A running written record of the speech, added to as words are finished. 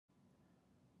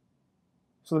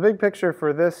So the big picture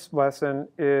for this lesson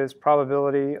is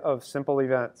probability of simple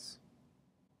events.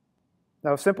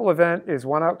 Now, a simple event is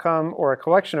one outcome or a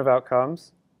collection of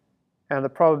outcomes, and the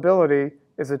probability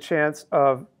is a chance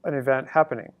of an event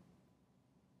happening.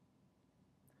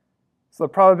 So the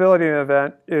probability of an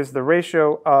event is the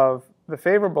ratio of the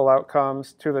favorable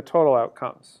outcomes to the total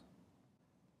outcomes.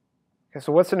 Okay,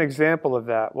 so what's an example of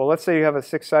that? Well, let's say you have a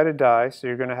six-sided die, so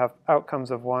you're going to have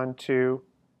outcomes of 1, 2,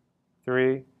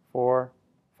 3, 4,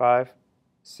 5,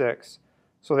 6.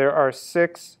 So there are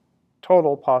 6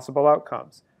 total possible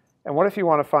outcomes. And what if you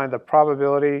want to find the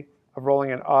probability of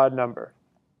rolling an odd number?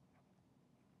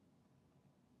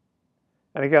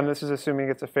 And again, this is assuming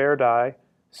it's a fair die,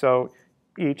 so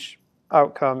each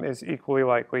outcome is equally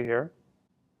likely here.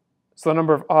 So the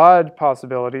number of odd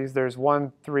possibilities, there's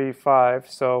 1, 3, 5,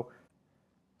 so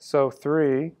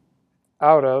 3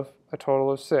 out of a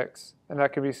total of 6, and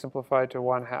that can be simplified to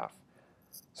 1/2.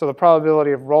 So the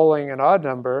probability of rolling an odd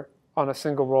number on a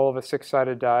single roll of a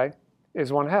six-sided die is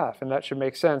 1/2, and that should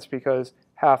make sense because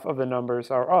half of the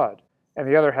numbers are odd, and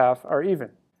the other half are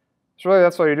even. So really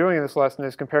that's what you're doing in this lesson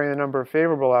is comparing the number of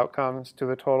favorable outcomes to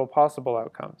the total possible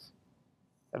outcomes.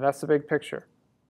 And that's the big picture.